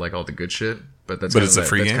grind to get like all the good shit. But But it's a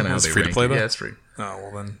free game? Kind of It's how they free to rank play, it. though? Yeah, it's free. Oh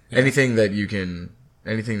well then. Anything that you can.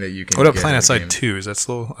 What What about get Planet in a Side game. 2? Is that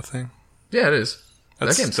still a thing? Yeah, it is.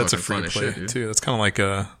 That's, that game's that's a fucking free fun to as play shit, dude. too. That's kind of like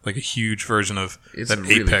a huge version of It's that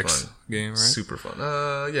really Apex fun. game, right? Super fun.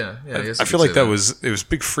 Yeah. I guess I you feel could like say that was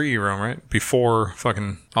big free roam, right? Before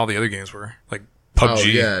fucking all the other games were like PUBG. Oh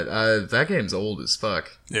yeah, that game's old as fuck.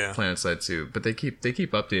 Yeah. Planet Side 2, but they keep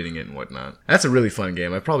updating it and whatnot. That's a really fun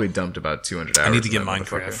game. I probably dumped about 200 hours. I need to in get that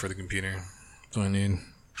Minecraft motherfucker. for the computer. That's what I need.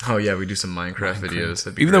 Oh yeah, we do some Minecraft videos.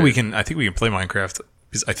 That'd be Even though great. I think we can play Minecraft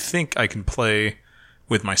because I think I can play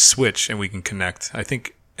with my Switch and we can connect. I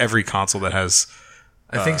think every console that has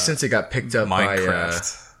I think since it got picked up by.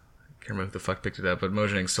 Minecraft. I can't remember who the fuck picked it up, but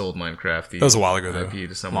Mojang sold Minecraft. That was a while ago, though. IP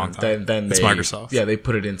to someone. Long time. Then It's they, Microsoft. Yeah, they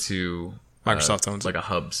put it into Microsoft owns like a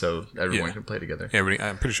hub, so everyone Yeah. can play together. Yeah,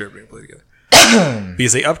 I'm pretty sure everybody can play together.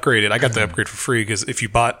 Because they upgraded. I got the upgrade for free because if you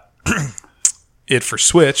bought it for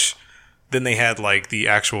Switch, then they had like the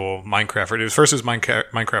actual Minecraft. It was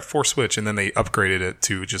Minecraft for Switch, and then they upgraded it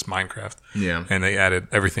to just Minecraft. Yeah. And they added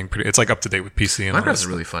everything pretty. It's like up to date with PC and all that Minecraft's a stuff.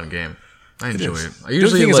 really fun game. I enjoy it. I The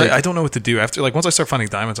usually thing is, like. I don't know what to do after. Like once I start finding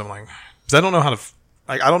diamonds, I'm like, because I don't know how to.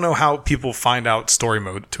 I don't know how people find out story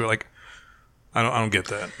mode to it. Like, I don't get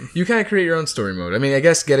that. You kind of create your own story mode. I mean, I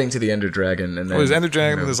guess getting to the Ender Dragon and then Well, there's Ender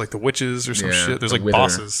Dragon. you know- There's like the witches or some Yeah, shit. There's the like Wither.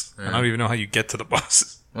 bosses, and I don't even know how you get to the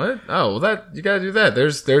bosses. What? Oh, well, that you gotta do that.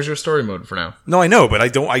 There's your story mode for now. No, I know, but I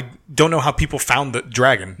don't know how people found the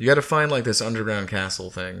dragon. You gotta find like this underground castle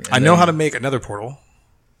thing. And I know then how to make another portal.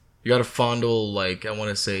 You gotta fondle like I want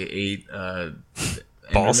to say 8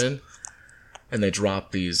 Balls? Endermen, and they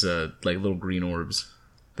drop these like little green orbs.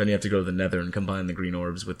 Then you have to go to the Nether and combine the green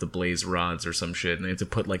orbs with the blaze rods or some shit, and you have to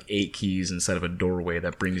put like 8 keys inside of a doorway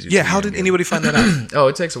that brings you. Yeah, to the how end did game. anybody find that out? Oh,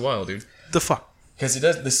 it takes a while, dude. The fuck? Because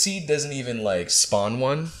the seed doesn't even like spawn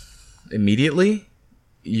one immediately.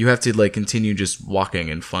 You have to like continue just walking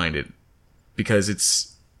and find it because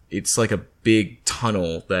it's like a big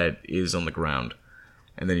tunnel that is on the ground,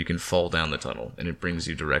 and then you can fall down the tunnel, and it brings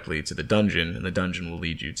you directly to the dungeon, and the dungeon will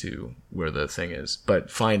lead you to where the thing is.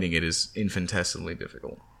 But finding it is infinitesimally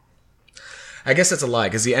difficult. I guess that's a lie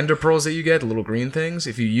because the ender pearls that you get, the little green things,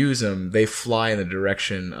 if you use them, they fly in the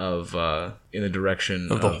direction of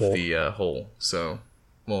the hole. hole. So,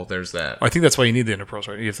 well, there's that. I think that's why you need the ender pearls,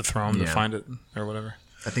 right? You have to throw them to Yeah. find it or whatever.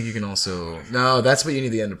 I think you can also no. That's what you need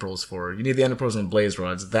the ender pearls for. You need the ender pearls and blaze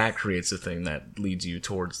rods. That creates a thing that leads you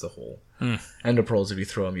towards the hole. Ender pearls, if you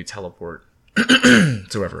throw them, you teleport to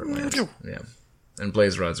wherever it lands. Yeah, and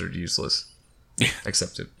blaze rods are useless.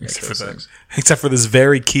 Except to make Except those for that. things. Except for this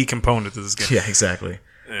very key component to this game. Yeah, exactly.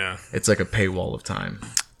 Yeah. It's like a paywall of time.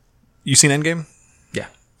 You seen Endgame? Yeah.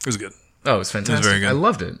 It was good. Oh, it was fantastic. very good. I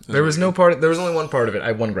loved it. There was no part. There was only one part of it. I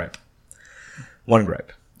had one gripe. One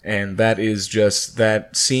gripe, and that is just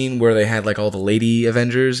that scene where they had like all the lady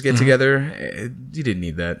Avengers get together. You didn't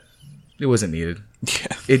need that. It wasn't needed.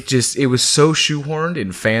 Yeah. It was so shoehorned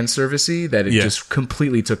and fan servicey that it Yeah. just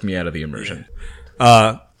completely took me out of the immersion.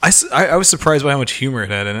 I was surprised by how much humor it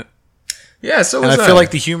had in it. Yeah, so And was I feel like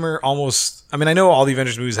the humor almost... I mean, I know all the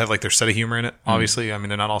Avengers movies have like their set of humor in it, obviously. I mean,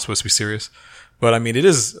 they're not all supposed to be serious. But I mean, it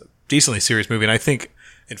is a decently serious movie. And I think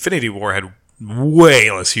Infinity War had way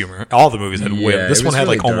less humor. All the movies had way... Yeah, This it one was had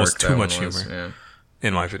really like almost dark, too that much one was, humor, yeah.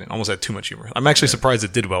 in my opinion. Almost had too much humor. I'm actually surprised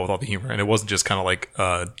it did well with all the humor. And it wasn't just kind of like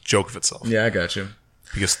a joke of itself. Yeah, I got you.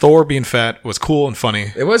 Because Thor being fat was cool and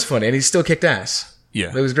funny. It was funny, and he still kicked ass. Yeah.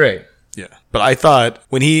 It was great. Yeah, but I thought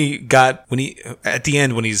when he at the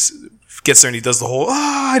end when gets there and he does the whole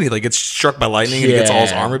and he like gets struck by lightning and he gets all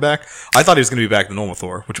his Yeah. armor back. I thought he was going to be back to normal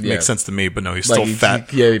Thor, which Yeah. makes sense to me. But no, he's Like still fat,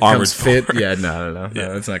 he armored becomes fit. Thor. Yeah, no,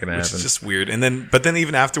 that's not gonna Which happen. is just weird. But then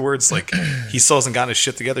even afterwards, like he still hasn't gotten his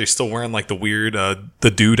shit together. He's still wearing like the weird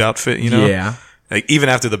the dude outfit, you know? Yeah. Like even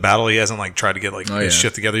after the battle, he hasn't like tried to get like his yeah.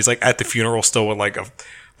 shit together. He's like at the funeral still with like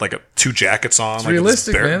a 2 jackets on, It's like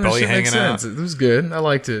realistic, his man. That belly shit hanging makes out. sense. It was good. I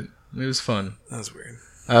liked it. It was fun. That was weird.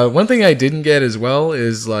 One thing I didn't get as well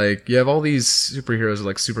is like you have all these superheroes with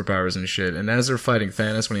like superpowers and shit, and as they're fighting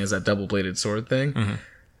Thanos when he has that double-bladed sword thing,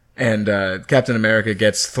 and Captain America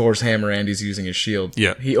gets Thor's hammer and he's using his shield.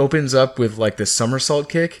 Yeah. He opens up with like this somersault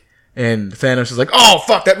kick, and Thanos is like, "Oh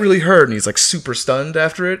fuck, that really hurt," and he's like super stunned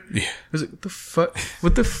after it. Yeah. He was like, "What the fuck?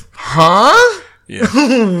 What the? Huh?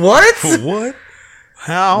 Yeah. What? What?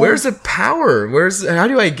 How? Where's the power? How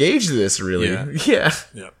do I gauge this? Really? Yeah. Yeah."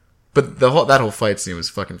 Yeah. But that whole fight scene was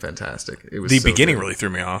fucking fantastic. It was The so beginning good. really threw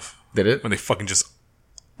me off Did it? when they fucking just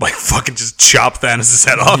chop Thanos'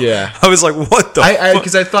 head off. Yeah. I was like, what the fuck?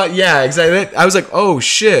 Because I thought, yeah, exactly. I was like, oh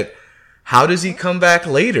shit, how does he come back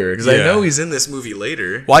later? Because I Yeah. know he's in this movie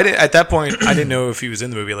later. Well, at that point, I didn't know if he was in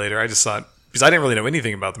the movie later. I just thought, because I didn't really know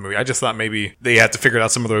anything about the movie. I just thought maybe they had to figure it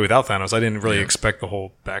out some other way without Thanos. I didn't really expect the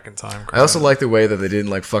whole back in time. I also like the way that they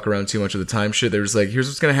didn't like fuck around too much with the time shit. They were just like, here's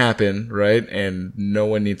what's gonna happen, right? And no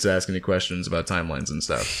one needs to ask any questions about timelines and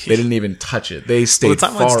stuff. They didn't even touch it. They stayed. Well, the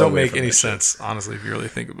timelines far don't away make from any that shit. sense, honestly, if you really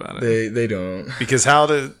think about it. They don't. Because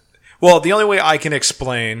the only way I can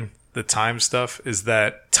explain the time stuff is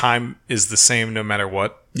that time is the same no matter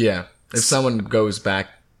what. Yeah. If someone goes back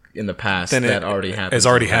in the past, Then that it already happened. has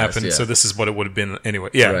already in the past, happened. yeah. So this is what it would have been anyway.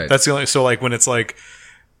 Yeah, Right. that's the only. So like when it's like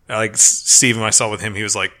Steve and I saw with him, he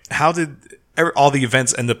was like, "How did all the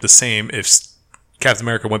events end up the same if Captain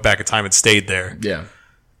America went back in time and stayed there?" Yeah.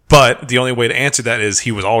 But the only way to answer that is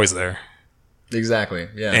he was always there, Exactly.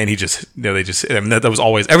 Yeah. and he just they just I mean, that was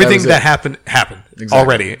always everything was that it. happened Exactly.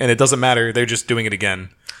 already, and it doesn't matter. They're just doing it again,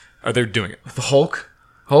 or they're doing it. the Hulk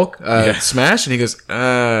smash, and he goes,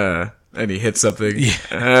 and he hits something,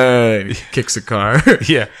 and he kicks a car.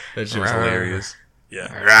 Yeah, That shit was hilarious. Yeah,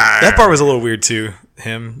 that part was a little weird too.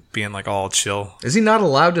 him being like all chill. Is he not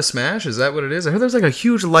allowed to smash? Is that what it is? I heard there's like a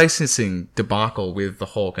huge licensing debacle with the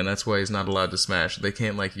Hulk, and that's why he's not allowed to smash. They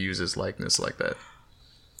can't like use his likeness like that.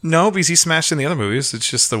 No, because he smashed in the other movies. It's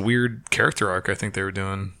just a weird character arc I think they were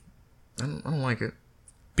doing. I don't like it.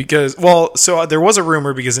 Because, well, so there was a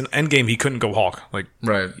rumor because in Endgame he couldn't go Hulk. Like,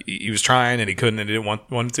 Right. he was trying and he couldn't and he didn't want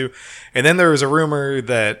him to. And then there was a rumor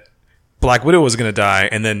that Black Widow was going to die,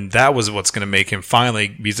 and then that was what's going to make him finally,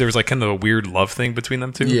 because there was like kind of a weird love thing between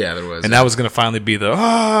them two. Yeah, there was. And that was going to finally be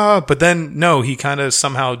the, but then, no, he kind of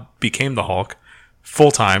somehow became the Hulk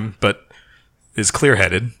full time, but is clear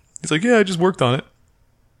headed. He's like, yeah, I just worked on it.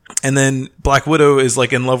 And then Black Widow is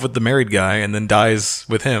like in love with the married guy and then dies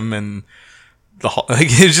with him, and the Hulk, like,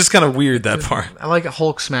 it's just kind of weird, that part. I like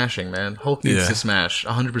Hulk smashing, man. Hulk needs Yeah. to smash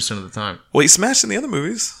 100% of the time. Well, he smashed in the other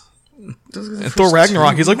movies. And And Thor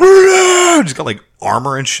Ragnarok, he's like, he's got like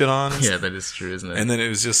armor and shit on. Yeah, that is true, isn't it? And then it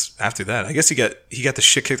was just after that. I guess he got the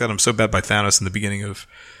shit kicked out of him so bad by Thanos in the beginning of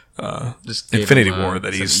Just gave Infinity him, War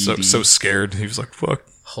that he's some so ED. scared. He was like, fuck.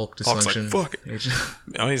 Hulk Hulk's like, dysfunction. fuck it. Agent-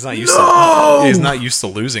 No, he's not used to. He's not used to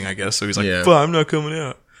losing, I guess. So he's like, Yeah. fuck, I'm not coming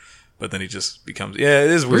out. But then he just becomes. Yeah, it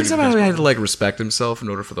is weird. Weird somehow he had to like respect himself in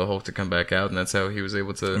order for the Hulk to come back out, and that's how he was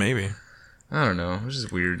able to. Maybe. I don't know. It was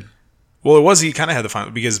just weird. Well, it was. He kind of had to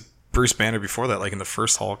find because Bruce Banner before that, like in the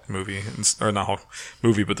first Hulk movie, or not Hulk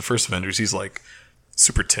movie, but the first Avengers, he's like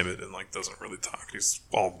super timid and like doesn't really talk. He's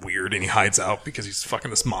all weird and he hides out because he's fucking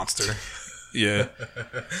this monster. Yeah,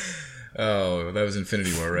 Oh, that was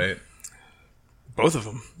Infinity War, right? both of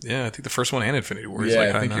them. Yeah, I think the first one and Infinity War. He's Yeah,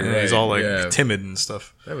 like, I think hiding you're out. He's right. all like Yeah. timid and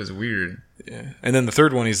stuff. That was weird. Yeah, and then the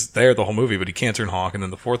third one, he's there the whole movie, but he can't turn Hulk. And then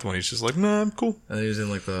the fourth one, he's just like, nah, I'm cool. And he was in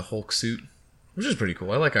like the Hulk suit, which is pretty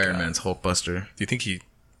cool. I like Iron Man's Hulk Buster. Do you think he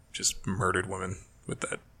just murdered women with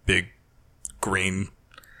that big green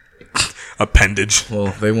appendage? Well,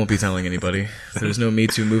 they won't be telling anybody. There's no Me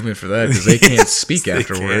Too movement for that because they can't speak They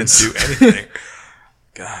afterwards. can't do anything.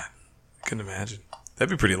 God, I couldn't imagine. That'd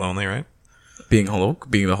be pretty lonely, right? Being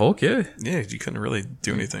the Hulk, yeah. Yeah, you couldn't really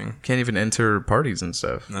do anything. Can't even enter parties and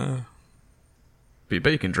stuff. No. But you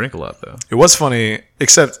bet you can drink a lot though. It was funny,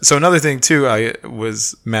 except, so another thing too, I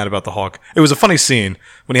was mad about the Hulk. It was a funny scene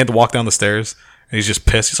when he had to walk down the stairs and he's just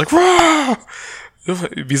pissed. He's like, rah!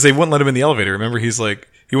 Because they wouldn't let him in the elevator. Remember, he's like,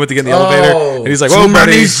 he went to get in the elevator and he's like, too oh,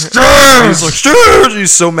 many buddy. stairs! He's like, stairs!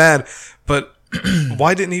 He's so mad. But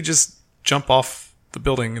why didn't he just jump off the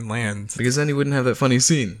building and land? Because then he wouldn't have that funny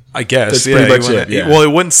scene. I guess. That's yeah, pretty he much wouldn't- it, yeah. Well, it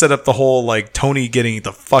wouldn't set up the whole, like, Tony getting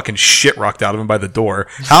the fucking shit rocked out of him by the door.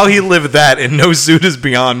 How he lived that and no suit is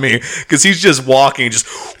beyond me. Because he's just walking, just,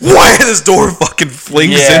 wham, this door fucking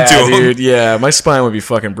flings into him. dude. Yeah, my spine would be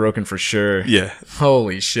fucking broken for sure. Yeah.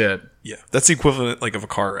 Holy shit. Yeah. That's the equivalent, like, of a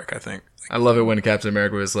car wreck, I think. I love it when Captain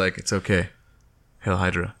America was like, "It's okay, Hail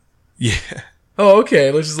Hydra." Yeah. Oh, okay.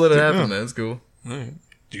 Let's just let it happen. That's cool. Do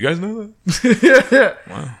you guys know that?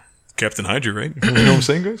 Wow. Captain Hydra, right? You know what I'm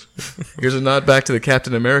saying, guys? Here's a nod back to the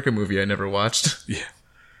Captain America movie I never watched. Yeah.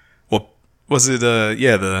 Well, was it,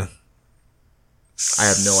 yeah, the... I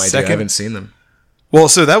have no idea. I second- haven't seen them. Well,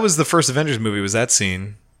 so that was the first Avengers movie, was that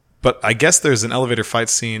scene. But I guess there's an elevator fight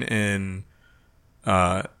scene in,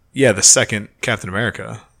 the second Captain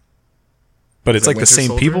America. But it's that like the Winter same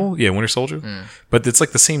Soldier? people. Yeah, Winter Soldier. But it's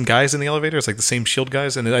like the same guys in the elevator. It's like the same S.H.I.E.L.D.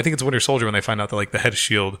 guys. And I think it's Winter Soldier when they find out that like the head of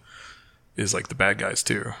S.H.I.E.L.D. is like the bad guys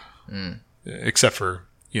too. Except for,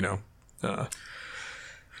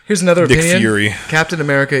 Here's another Nick opinion. Fury. Captain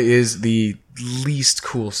America is the least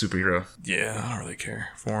cool superhero. Yeah, I don't really care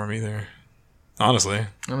for him either. Honestly.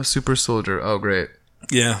 I'm a super soldier. Oh, great.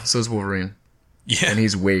 Yeah. So is Wolverine. Yeah. And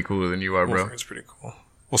he's way cooler than you are, bro. Wolverine's pretty cool.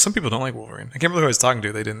 Well, some people don't like Wolverine. I can't remember who I was talking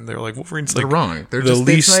to. They didn't. They were like, Wolverine's like They're wrong. They're the just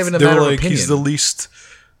least. it's not even a They're matter of like opinion. he's the least.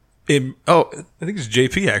 I think it's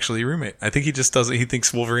JP actually, your roommate. I think he just does it. He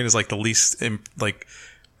thinks Wolverine is like the least.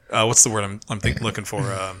 What's the word I'm looking for?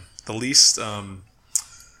 The least.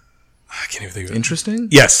 I can't even think of it. Interesting?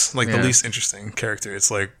 Yes, like the Yeah. least interesting character. It's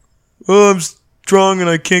like, oh, I'm strong and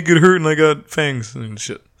I can't get hurt and I got fangs and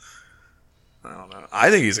shit. I don't know. I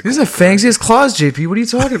think he's a He doesn't have fangs. He has claws, JP. What are you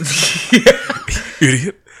talking about?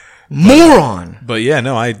 idiot. Moron! But yeah,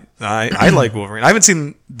 no, I like Wolverine. I haven't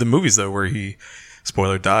seen the movies though where he,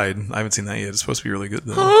 spoiler, died. I haven't seen that yet. It's supposed to be really good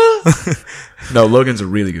though. No, Logan's a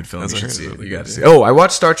really good film. That's You should right, see it's it. really You got good, to see it. Oh, I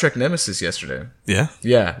watched Star Trek Nemesis yesterday. Yeah,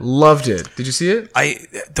 Yeah, loved it. Did you see it? I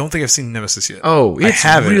don't think I've seen Nemesis yet. Oh, it's I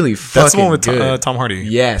haven't. really That's the one with fucking good. Tom Hardy.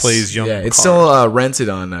 Yes. plays young. Yeah, it's Picard. still rented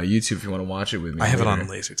on YouTube if you want to watch it with me. I have it later. on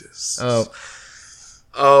Laserdisc.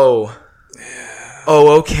 Oh,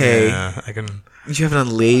 okay. Yeah, I can. You have it on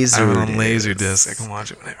laser. I have it on Laserdisc. I can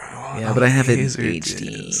watch it whenever I want. Yeah, but I have it in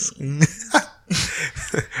Laserdisc.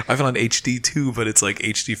 I have it on HD too, but it's like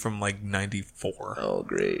HD from like 94. Oh,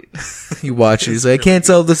 great. You watch it. He's like, I can't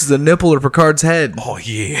tell if this is a nipple or Picard's head. Oh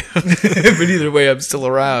yeah. But either way, I'm still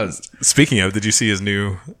aroused. Speaking of, did you see his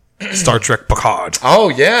new Star Trek Picard? Oh,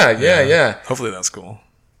 yeah. Hopefully that's cool.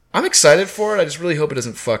 I'm excited for it. I just really hope it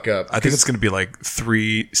doesn't fuck up. I think it's going to be like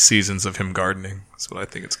 3 seasons of him gardening. That's what I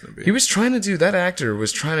think it's going to be. He was trying to do, that actor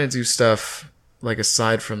was trying to do stuff like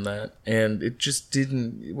aside from that, and it just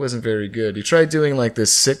it wasn't very good. He tried doing like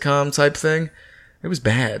this sitcom type thing. It was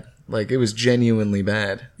bad. Like, it was genuinely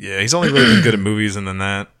bad. Yeah, he's only really been good at movies, and then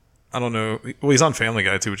that. I don't know. Well, he's on Family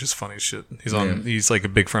Guy too, which is funny as shit. He's like a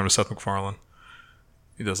big friend of Seth MacFarlane.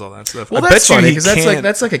 He does all that stuff. Well, I that's bet you funny he because can't-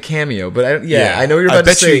 that's like a cameo. But I know what you're about I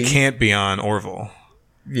bet to say. you he can't be on Orville.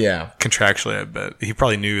 Yeah, Contractually, I bet. He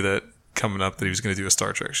probably knew that coming up that he was going to do a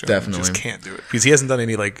Star Trek show. Definitely. He just can't do it. Because he hasn't done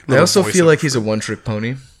any, like... I also feel voiceover like he's a one-trick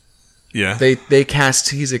pony. Yeah. They cast,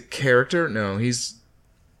 he's a character. No, he's,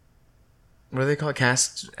 what do they call it?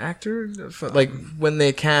 Cast actor? Like when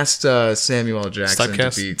they cast Samuel L. Jackson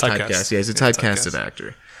Typecast? to be Typecast. typecast. Yeah, he's a Yeah, typecasted typecast.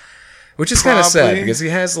 actor. Which is kind of sad Probably. because he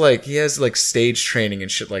has like stage training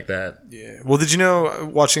and shit like that. Yeah. Well, did you know,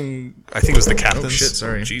 watching... I think it was The Captains. Oh, shit,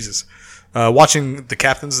 sorry. Jesus. Watching The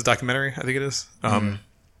Captains, the documentary, I think it is.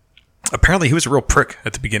 Apparently, he was a real prick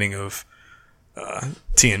at the beginning of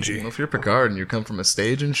TNG. Well, if you're Picard and you come from a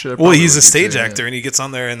stage and shit. I Well, probably he's a would be stage too, yeah. actor, and he gets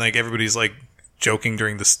on there, and like everybody's like joking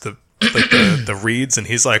during the reads, and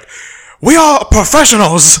he's like, "We are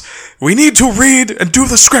professionals. We need to read and do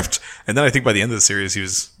the script." And then I think by the end of the series, he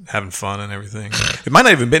was having fun and everything. It might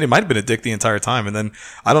not even been. It might have been a dick the entire time, and then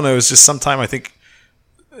I don't know. It was just sometime. I think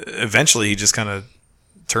eventually he just kind of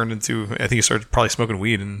turned into. I think he started probably smoking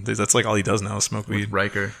weed, and that's like all he does now is smoke weed.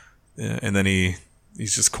 Riker. Yeah, and then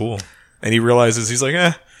he's just cool, and he realizes he's like,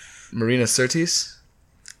 Marina Sirtis.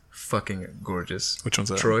 Fucking gorgeous. which one's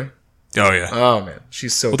that? Troy. Oh yeah. Oh man,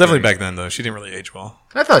 she's so. Well, definitely pretty. back then though, she didn't really age well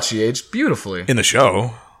I thought she aged beautifully. in the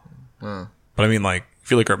show. Oh. But I mean, like, if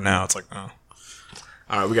you look her up now, it's like, oh,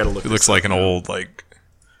 All right, we got to look. she looks like an old, like,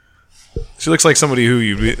 she looks like somebody who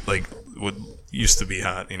you like would used to be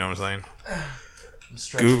hot. You know what I'm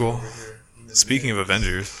saying? Google. Speaking of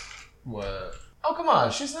Avengers, What? Oh come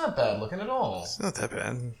on, she's not bad looking at all. it's not that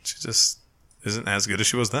bad. She just isn't as good as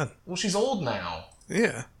she was then. Well, she's old now.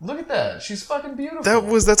 Yeah, Look at that. She's fucking beautiful.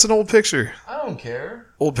 that's an old picture. I don't care.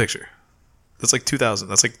 Old picture. That's like 2000.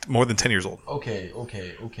 That's like more than 10 years old. Okay. Give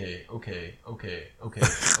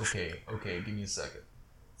me a second.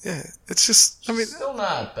 Yeah, it's just. I mean, Still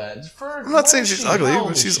not bad. I'm not saying she's ugly,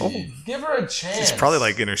 but she's old. Give her a chance. she's probably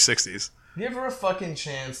like in her 60s. Give her a fucking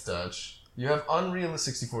chance, Dutch. You have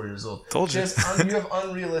unrealistic 64 years old. Told you. You have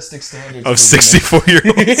unrealistic standards Of for women.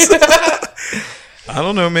 64-year-olds. I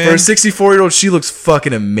don't know, man. For a 64-year-old, she looks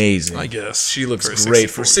fucking amazing. I guess She looks For a great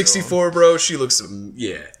for 64-year-old. 64, bro. She looks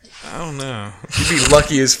yeah. I don't know. You'd be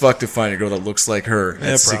lucky as fuck to find a girl that looks like her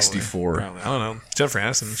Yeah, at probably. 64. Probably. I don't know. Jennifer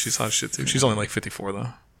Aniston, she's hot as shit too. She's only like 54 though.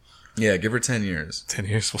 Yeah, give her 10 years. 10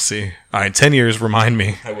 years, we'll see. All right, 10 years. Remind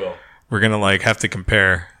me. I will. We're gonna like have to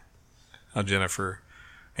compare how Jennifer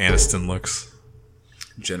Aniston looks.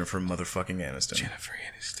 Jennifer motherfucking Aniston. Jennifer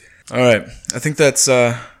Aniston. All right, I think that's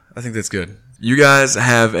good. You guys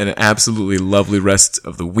have an absolutely lovely rest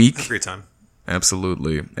of the week. Great time.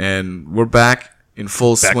 Absolutely, and we're back in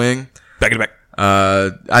full swing. Back in the back.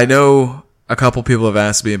 I know a couple people have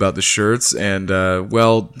asked me about the shirts, and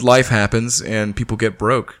well, life happens, and people get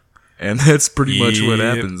broke, and that's pretty much what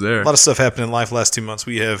Yep. happens there. A lot of stuff happened in life last 2 months.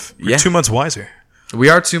 We're Yeah. 2 months wiser. We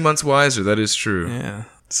are 2 months wiser. That is true. Yeah.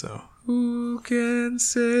 So. Who can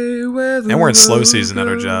say whether? And we're in slow the season at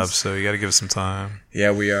our goes- jobs, so you got to give us some time. Yeah,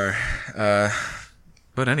 we are.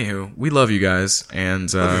 But anywho, we love you guys,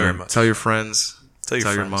 and you very much. tell your friends, Tell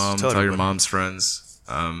your friends. mom, Tell tell your everybody. mom's friends.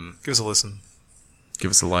 Give us a listen.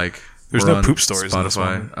 Give us a like. There's We're no on poop stories in this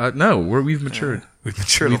Spotify. one. No, we've matured. We've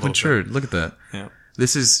matured a We've little matured. Look at that. bit. Yeah.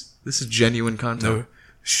 This is genuine content. No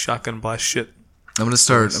shotgun blast shit. I'm gonna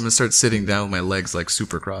start sitting down with my legs like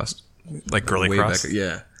super crossed, Like girly way cross. back.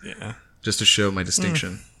 Yeah, Yeah. just to show my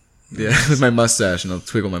distinction. Yeah, with my mustache, and I'll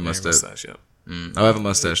twiggle my Your mustache. mustache, yeah. I have a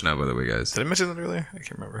mustache now, by the way, guys. Did I mention that earlier? I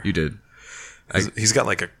can't remember. You did. He's got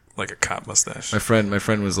like a cop mustache. My friend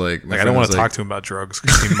was like, Like I don't want to talk to him about drugs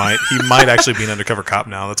because he might actually be an undercover cop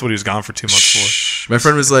now. That's what he was gone for 2 months for. My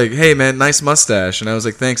friend was like, "Hey man, nice mustache," and I was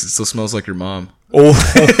like, "Thanks. It still smells like your mom."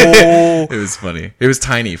 Oh, It was funny. It was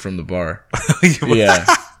tiny from the bar. Yeah,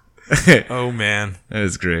 oh man, that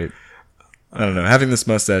was great. I don't know. Having this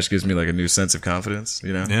mustache gives me like a new sense of confidence.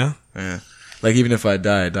 You know? yeah. Yeah. Like even if I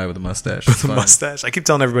die with a mustache. It's The fine. mustache. I keep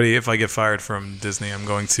telling everybody if I get fired from Disney, I'm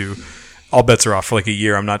going to all bets are off for like a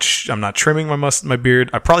year. I'm not trimming my beard.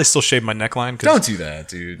 I probably still shave my neckline. Don't do that,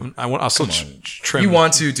 dude. I'll still trim. You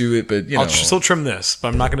want to do it, but I'll still trim this, but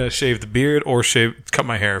I'm not going to shave the beard or cut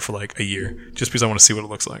my hair for like a year, just because I want to see what it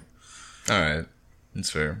looks like. All right,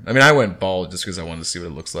 that's fair. I mean, I went bald just because I wanted to see what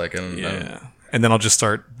it looks like. And then I'll just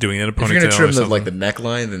start doing it in a ponytail. If you're going to trim the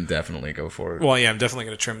neckline, then definitely go for it. Well, yeah, I'm definitely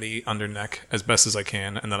going to trim the under neck as best as I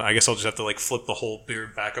can, and then I guess I'll just have to like flip the whole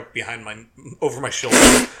beard back up over my shoulder,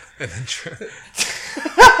 and then trim it.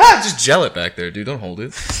 Just gel it back there, dude. Don't hold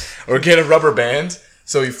it. Or get a rubber band.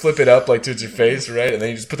 So you flip it up like towards your face, right? And then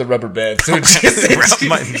you just put the rubber band so it just around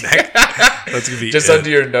my neck. That's gonna be just under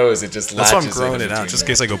your nose. It just That's latches. why I'm growing it out, just in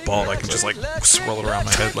case I go bald. I can just like swirl it around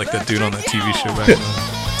my head like that dude on that TV show back then.